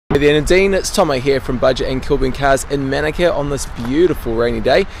there Nadine, it's Tomo here from Budget and Kilburn Cars in Manukau on this beautiful rainy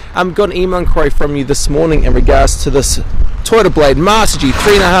day. Got an email inquiry from you this morning in regards to this Toyota Blade Master G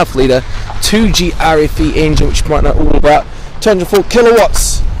 3.5 litre 2G RFE engine, which you might know all about. 204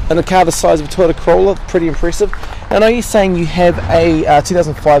 kilowatts in a car the size of a Toyota Corolla, pretty impressive. And are you saying you have a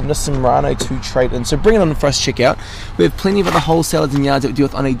 2005 Nissan Murano 2 trade-in? So bring it on for us to check out. We have plenty of other wholesalers and yards that we deal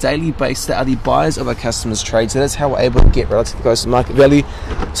with on a daily basis that are the buyers of our customers' trades. So that's how we're able to get relatively close to market value.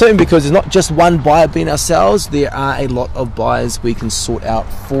 Certainly because there's not just one buyer being ourselves, there are a lot of buyers we can sort out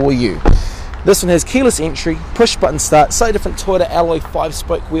for you. This one has keyless entry, push button start, slightly different Toyota alloy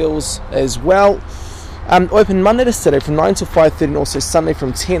 5-spoke wheels as well. Open Monday to Saturday from 9 till 5:30 and also Sunday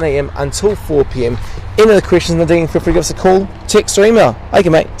from 10 AM until 4 PM. Any other questions, Nadine, feel free to give us a call, text or email. Okay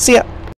mate, see ya.